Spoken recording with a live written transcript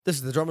This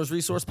is the Drummers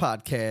Resource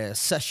Podcast,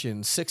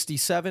 session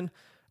 67,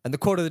 and the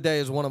quote of the day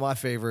is one of my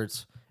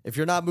favorites. If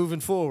you're not moving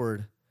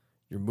forward,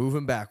 you're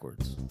moving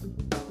backwards.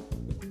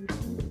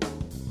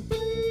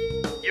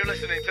 You're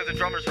listening to the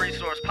Drummers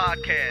Resource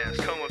Podcast,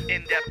 home of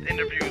in-depth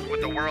interviews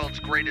with the world's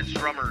greatest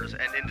drummers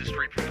and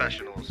industry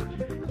professionals.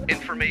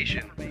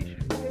 Information,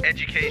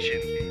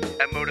 education,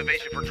 and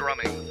motivation for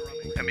drumming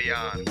and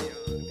beyond.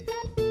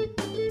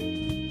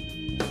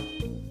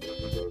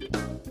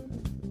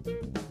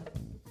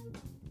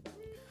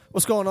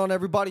 What's going on,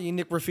 everybody?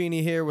 Nick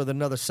Ruffini here with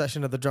another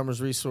session of the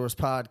Drummers Resource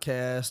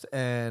Podcast,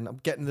 and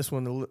I'm getting this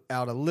one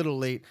out a little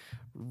late.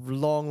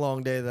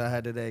 Long day that I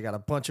had today. Got a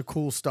bunch of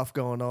cool stuff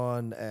going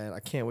on, and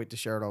I can't wait to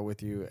share it all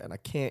with you, and I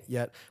can't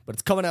yet, but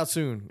it's coming out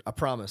soon, I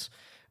promise.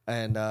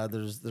 And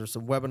there's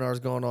some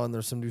webinars going on.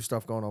 There's some new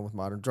stuff going on with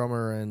Modern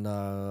Drummer and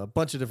a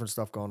bunch of different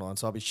stuff going on,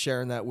 so I'll be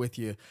sharing that with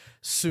you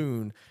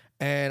soon.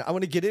 And I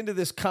want to get into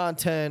this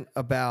content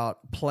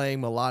about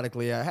playing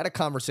melodically. I had a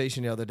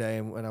conversation the other day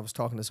when I was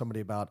talking to somebody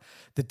about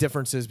the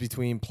differences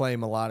between playing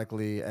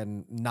melodically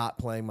and not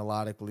playing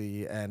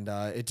melodically, and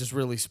it just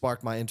really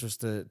sparked my interest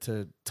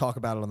to talk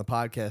about it on the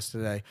podcast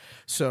today.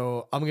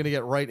 So I'm going to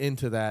get right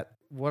into that.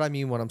 What I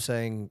mean when I'm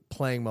saying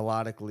playing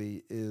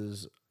melodically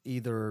is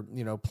either,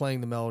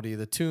 playing the melody of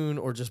the tune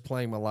or just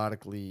playing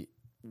melodically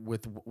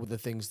with the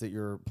things that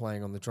you're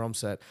playing on the drum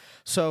set.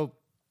 So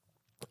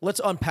let's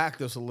unpack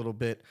this a little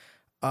bit.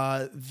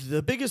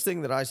 The biggest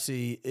thing that I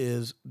see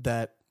is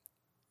that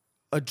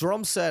a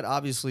drum set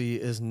obviously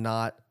is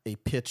not a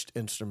pitched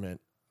instrument.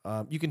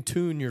 You can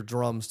tune your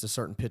drums to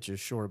certain pitches,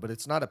 sure, but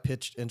it's not a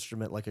pitched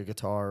instrument like a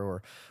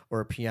guitar or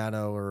a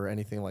piano or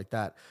anything like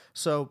that.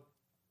 So,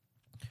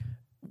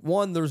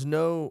 one, there's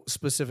no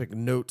specific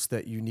notes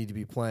that you need to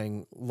be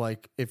playing.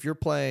 Like if you're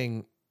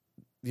playing,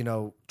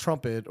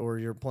 trumpet or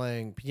you're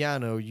playing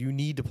piano, you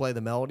need to play the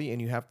melody and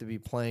you have to be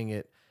playing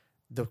it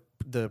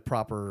the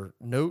proper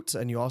notes,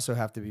 and you also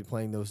have to be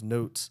playing those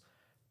notes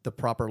the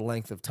proper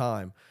length of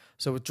time.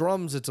 So with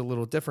drums, it's a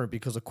little different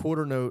because a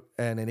quarter note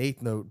and an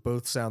eighth note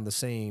both sound the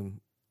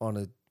same on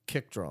a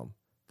kick drum.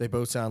 They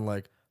both sound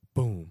like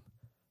boom,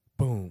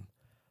 boom,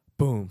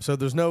 boom. So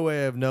there's no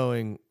way of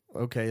knowing,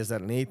 okay, is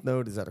that an eighth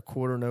note? Is that a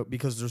quarter note?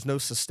 Because there's no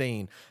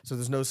sustain. So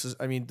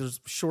there's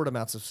short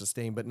amounts of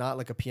sustain, but not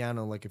like a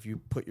piano. Like if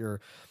you put your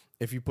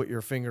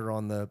finger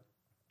on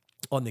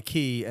the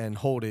key and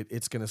hold it,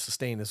 it's going to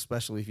sustain,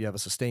 especially if you have a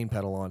sustain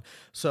pedal on.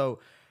 So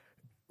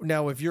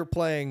now if you're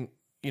playing,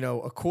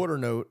 a quarter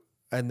note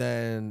and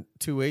then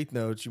two eighth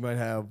notes, you might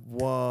have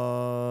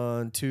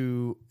 1,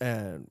 2,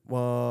 and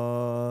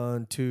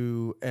 1,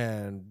 2,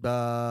 and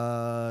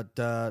da,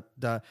 da,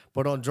 da.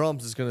 But on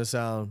drums, it's going to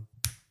sound.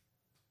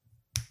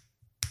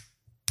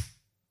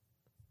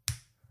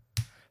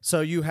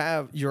 So you're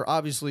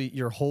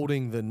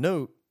holding the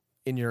note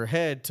in your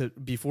head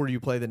before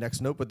you play the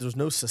next note, but there's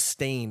no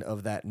sustain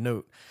of that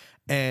note.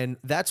 And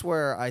that's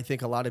where I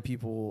think a lot of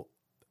people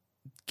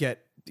start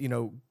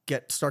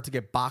to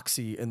get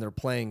boxy in their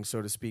playing,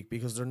 so to speak,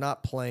 because they're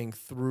not playing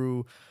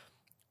through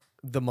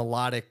the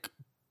melodic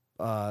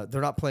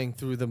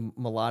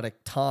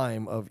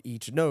time of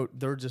each note.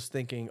 They're just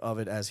thinking of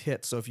it as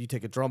hits. So if you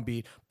take a drum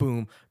beat,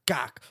 boom,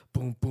 gak,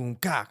 boom, boom,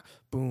 gak,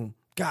 boom,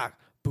 gak,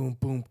 boom,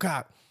 boom,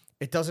 gak,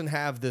 it doesn't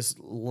have this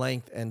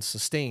length and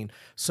sustain.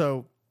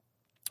 So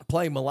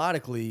playing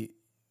melodically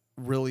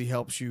really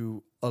helps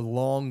you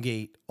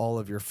elongate all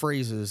of your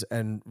phrases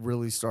and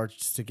really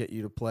starts to get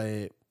you to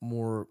play it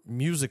more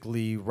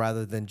musically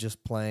rather than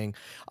just playing.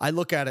 I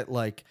look at it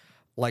like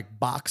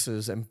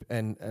boxes,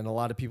 and a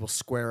lot of people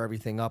square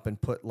everything up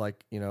and put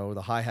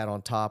the hi-hat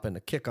on top and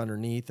the kick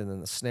underneath and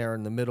then the snare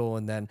in the middle,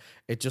 and then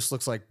it just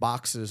looks like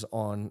boxes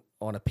on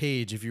a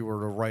page if you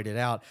were to write it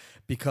out,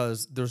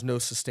 because there's no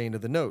sustain to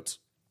the notes.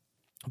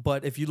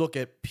 But if you look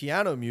at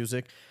piano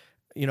music,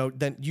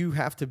 then you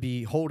have to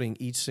be holding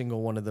each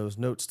single one of those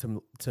notes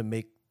to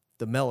make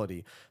the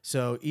melody.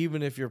 So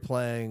even if you're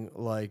playing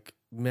like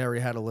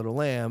Mary Had a Little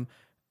Lamb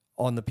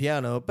on the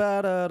piano, ba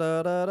da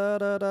da da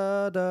da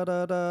da da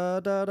da da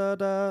da da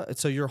da,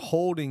 so you're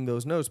holding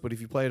those notes. But if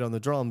you play it on the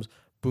drums,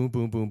 boom,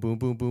 boom, boom, boom,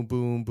 boom, boom,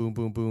 boom, boom,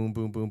 boom, boom,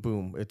 boom, boom,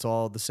 boom, it's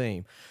all the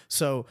same.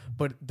 So,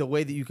 but the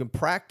way that you can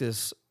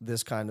practice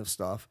this kind of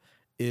stuff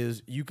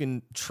is you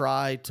can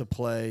try to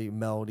play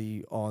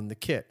melody on the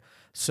kit.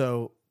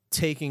 So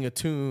taking a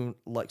tune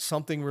like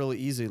something really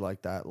easy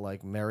like that,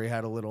 like Mary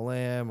Had a Little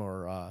Lamb,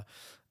 or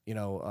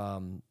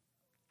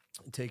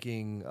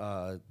taking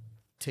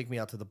Take Me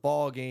Out to the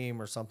Ball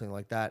Game or something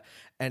like that,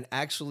 and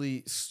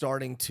actually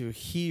starting to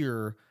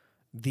hear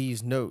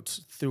these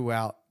notes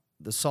throughout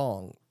the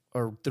song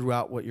or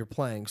throughout what you're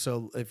playing.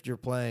 So if you're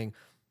playing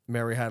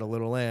Mary Had a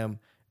Little Lamb,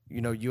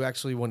 you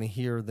actually want to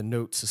hear the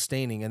note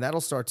sustaining, and that'll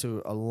start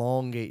to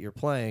elongate your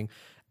playing,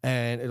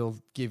 and it'll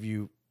give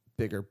you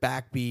bigger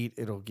backbeat.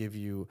 It'll give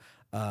you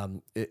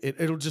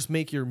it'll just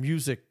make your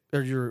music,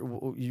 or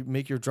you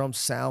make your drums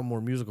sound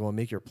more musical and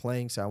make your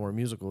playing sound more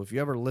musical. If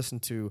you ever listen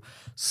to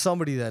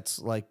somebody that's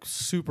like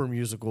super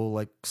musical,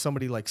 like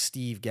somebody like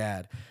Steve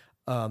Gadd,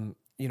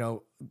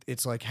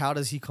 it's like, how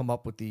does he come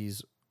up with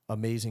these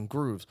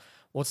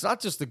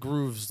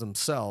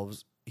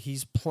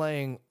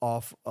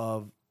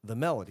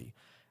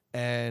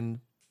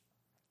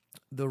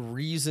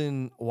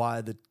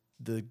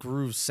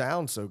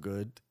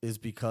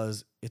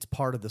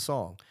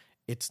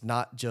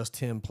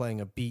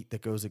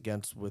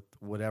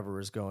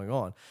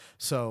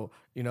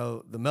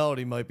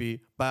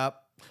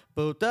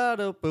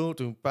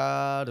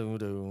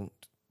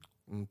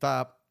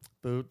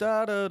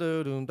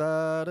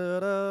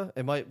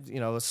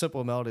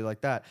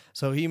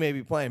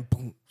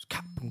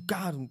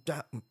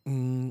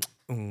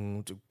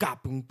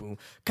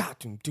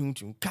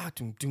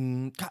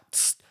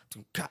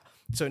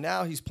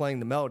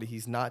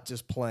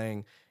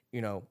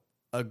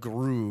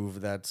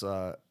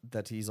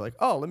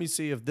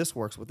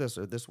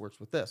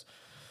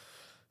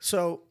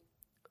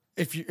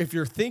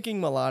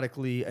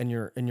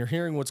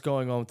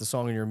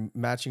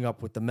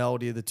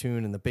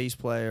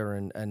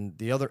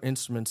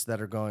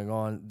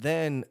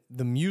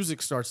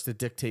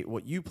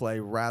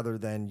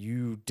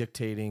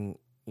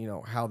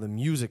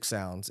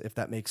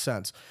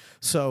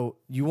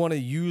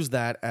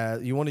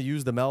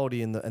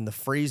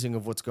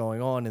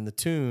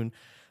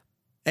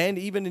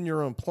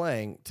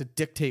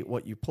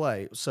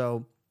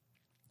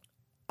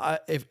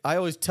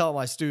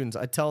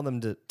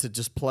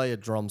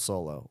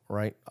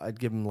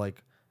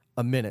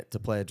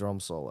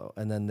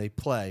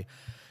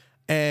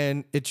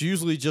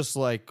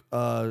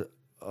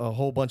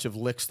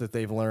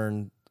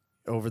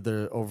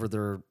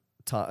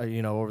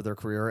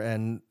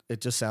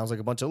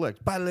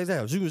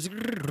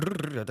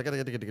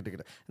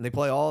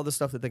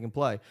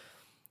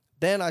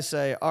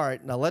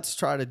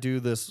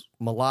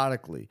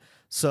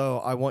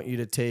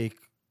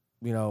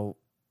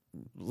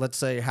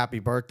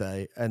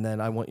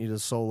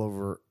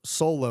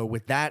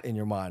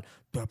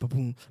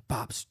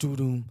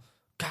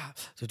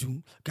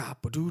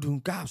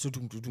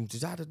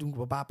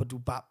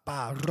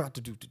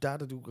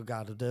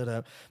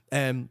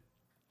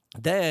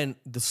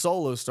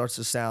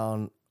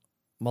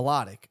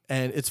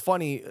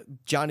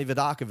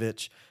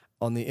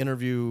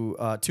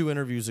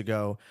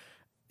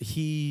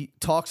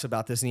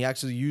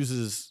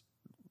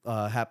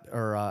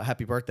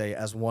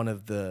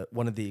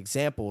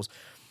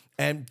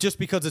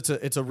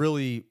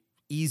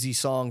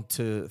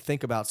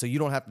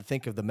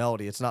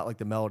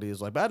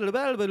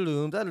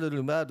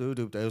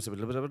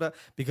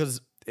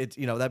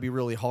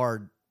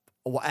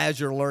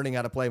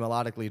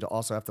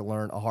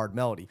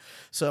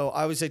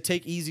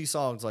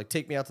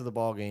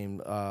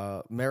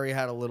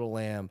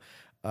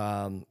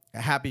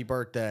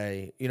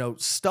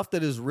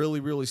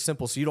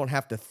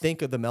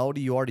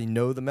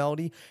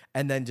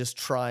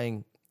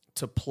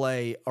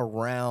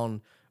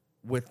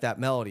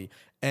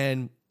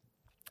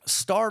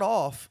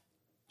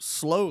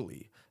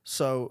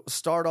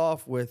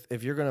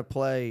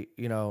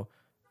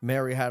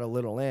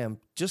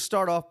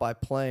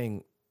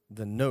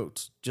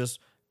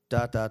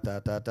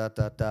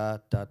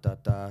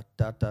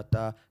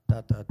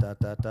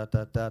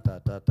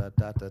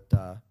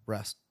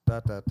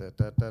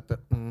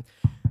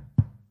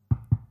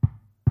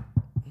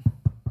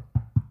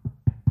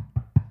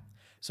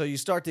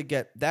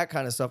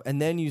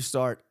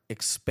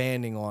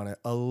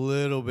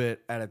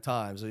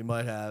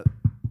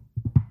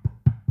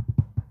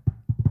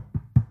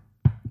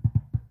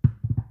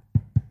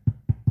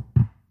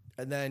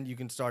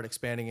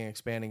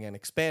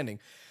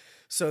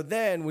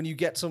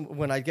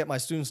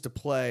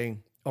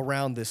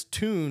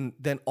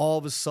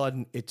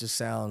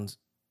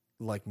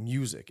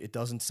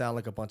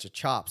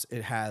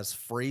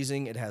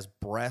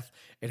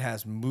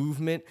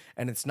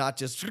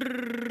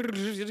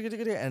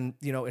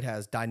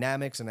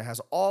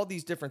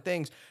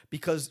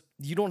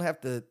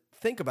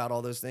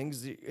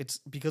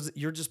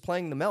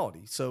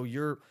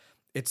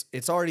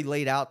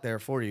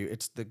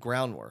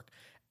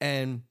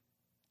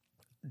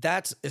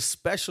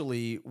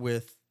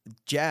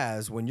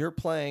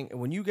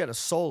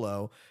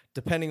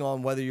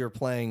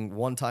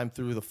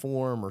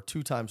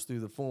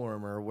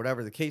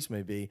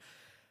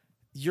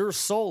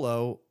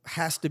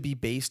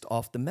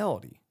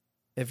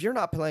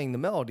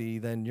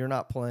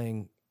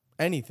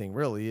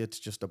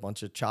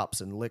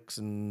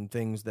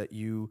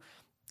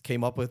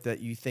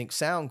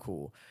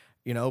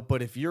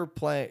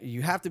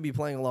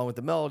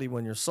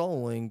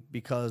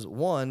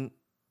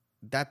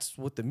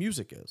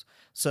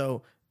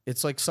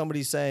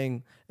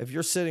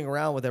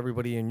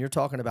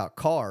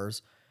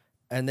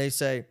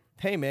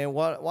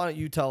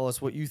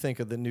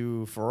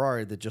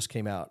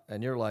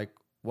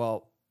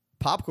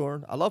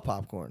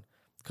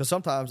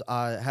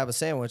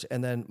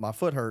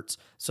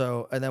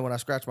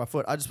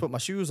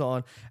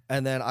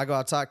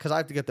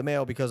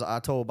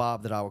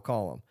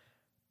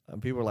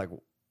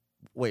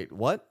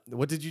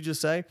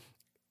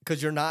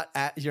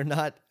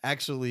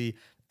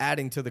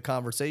adding to the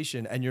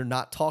conversation, and you're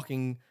not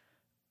talking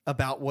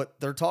about what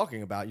they're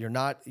talking about. You're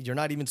not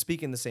even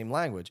speaking the same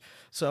language.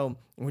 So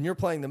when you're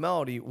playing the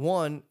melody,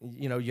 one,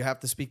 you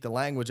have to speak the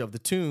language of the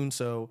tune,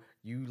 so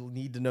you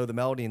need to know the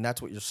melody, and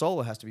that's what your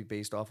solo has to be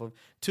based off of.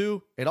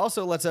 Two, it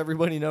also lets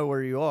everybody know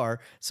where you are,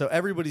 so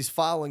everybody's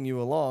following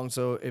you along.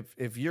 So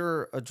if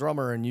you're a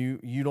drummer and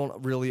you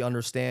don't really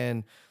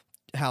understand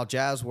how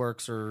jazz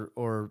works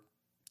or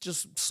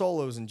just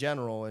solos in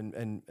general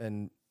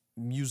and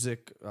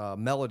music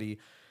melody,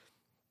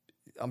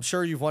 I'm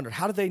sure you've wondered,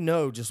 how do they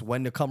know just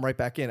when to come right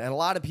back in? And a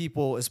lot of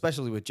people,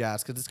 especially with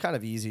jazz, because it's kind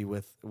of easy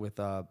with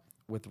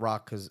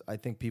rock, because I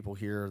think people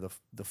hear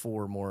the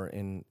four more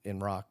in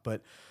rock,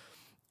 but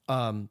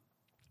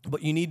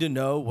you need to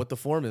know what the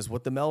form is,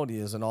 what the melody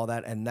is, and all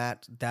that, and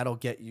that'll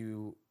get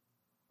you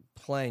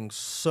playing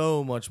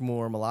so much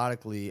more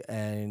melodically,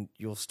 and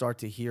you'll start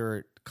to hear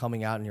it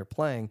coming out in your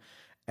playing.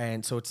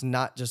 And so it's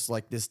not just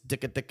like this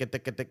dicka dicka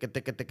dicka dicka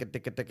dicka dicka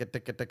dicka dicka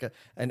dicka dicka,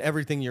 and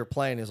everything you're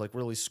playing is like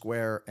really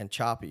square and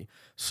choppy.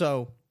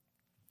 So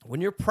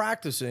when you're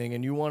practicing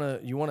and you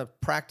wanna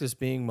practice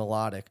being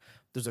melodic,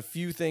 there's a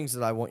few things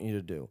that I want you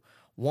to do.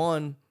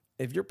 One,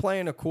 if you're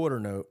playing a quarter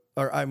note,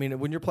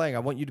 when you're playing, I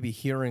want you to be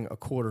hearing a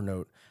quarter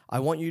note. I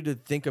want you to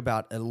think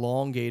about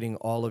elongating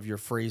all of your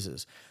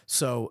phrases.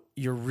 So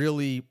you're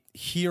really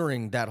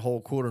hearing that whole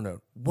quarter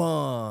note.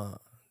 1,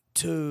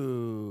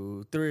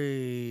 2,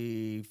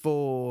 3,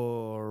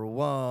 4,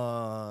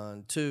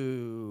 1,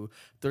 2,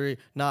 3.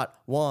 Not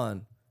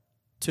 1,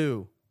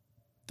 2,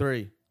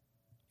 3,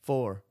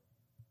 4,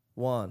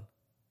 1,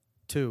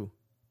 2,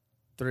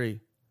 3,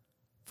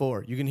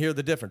 4. You can hear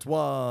the difference.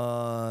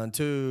 1,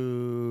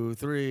 2,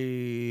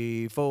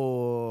 3,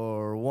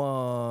 4.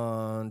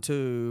 1,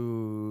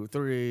 2,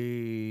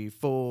 3,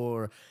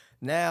 4.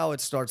 Now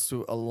it starts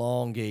to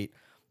elongate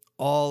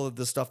all of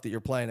the stuff that you're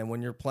playing. And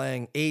when you're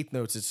playing eighth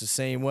notes, it's the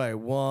same way.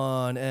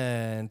 1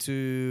 and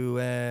 2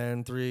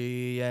 and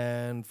 3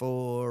 and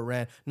 4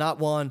 and not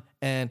 1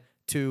 and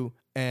 2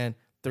 and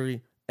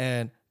 3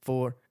 and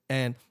 4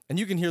 and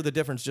you can hear the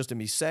difference just in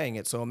me saying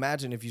it. So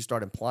imagine if you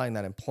start implying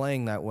that and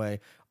playing that way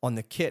on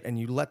the kit, and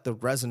you let the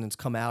resonance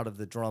come out of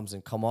the drums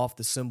and come off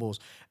the cymbals,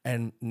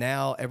 and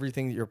now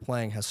everything that you're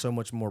playing has so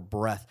much more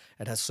breath.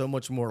 It has so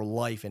much more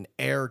life and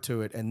air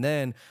to it, and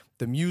then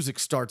the music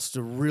starts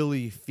to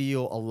really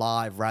feel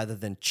alive rather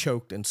than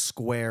choked and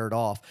squared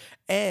off.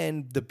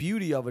 And the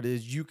beauty of it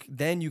is you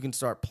can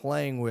start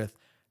playing with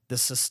the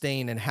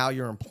sustain and how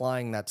you're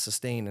implying that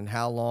sustain, and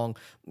how long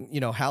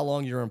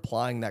you're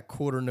implying that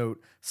quarter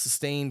note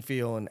sustain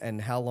feel,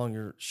 and how long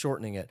you're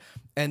shortening it.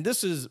 And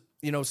this is,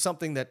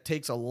 something that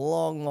takes a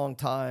long, long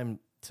time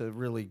to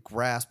really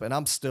grasp. And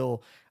I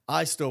still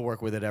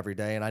work with it every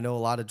day. And I know a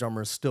lot of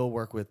drummers still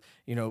work with,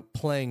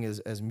 playing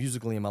as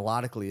musically and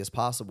melodically as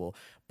possible.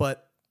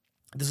 But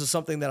this is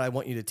something that I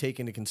want you to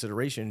take into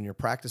consideration when you're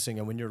practicing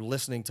and when you're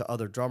listening to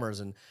other drummers.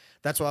 And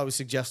that's why I would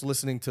suggest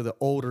listening to the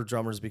older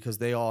drummers, because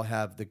they all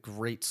have the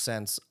great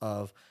sense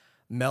of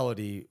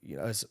melody.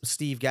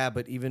 Steve Gadd,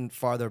 but even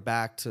farther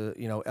back to,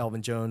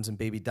 Elvin Jones and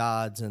Baby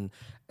Dodds and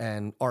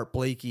Art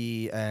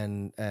Blakey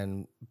and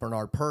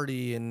Bernard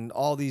Purdy and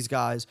all these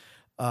guys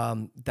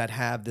that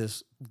have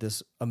this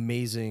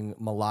amazing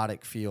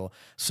melodic feel.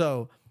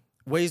 So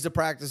ways to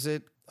practice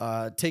it.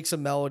 Take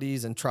some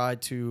melodies and try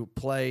to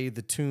play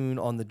the tune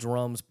on the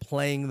drums,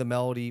 playing the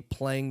melody,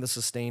 playing the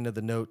sustain of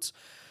the notes.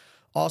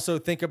 Also,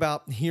 think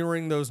about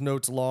hearing those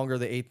notes longer,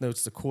 the eighth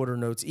notes, the quarter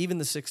notes, even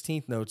the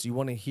 16th notes. You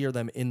want to hear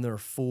them in their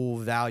full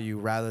value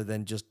rather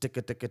than just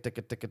ticka, ticka,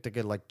 ticka, ticka,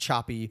 ticka, like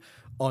choppy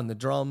on the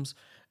drums.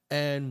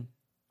 And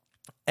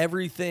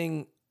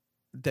everything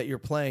that you're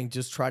playing,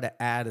 just try to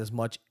add as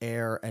much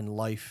air and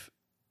life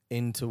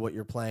into what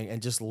you're playing,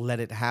 and just let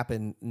it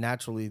happen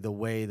naturally the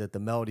way that the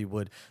melody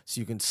would,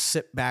 so you can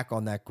sit back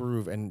on that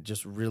groove and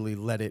just really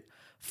let it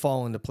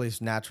fall into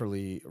place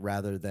naturally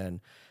rather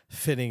than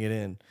fitting it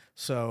in.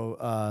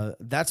 So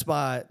that's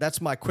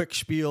my quick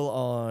spiel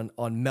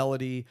on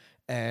melody.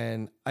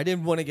 And I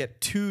didn't want to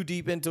get too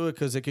deep into it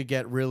because it could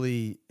get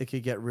really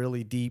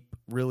deep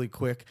really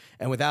quick.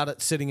 And without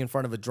it sitting in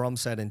front of a drum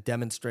set and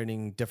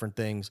demonstrating different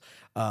things,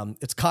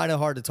 it's kind of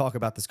hard to talk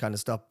about this kind of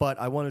stuff. But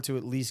I wanted to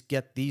at least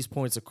get these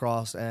points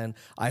across, and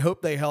I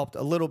hope they helped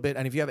a little bit.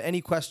 And if you have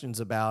any questions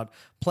about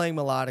playing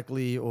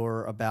melodically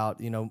or about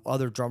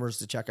other drummers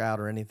to check out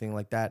or anything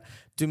like that,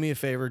 do me a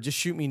favor, just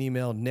shoot me an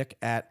email,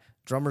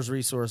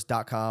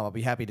 nick@drummersresource.com. I'll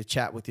be happy to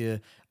chat with you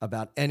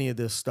about any of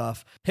this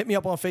stuff. Hit me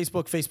up on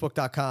Facebook,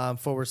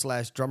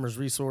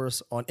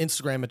 facebook.com/drummersresource, on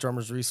Instagram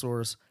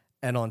 @drummersresource,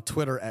 and on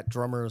Twitter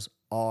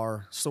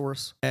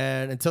 @drummersrsource.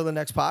 And until the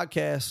next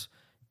podcast,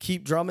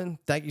 keep drumming.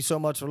 Thank you so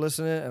much for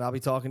listening, and I'll be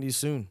talking to you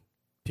soon.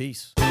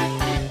 Peace.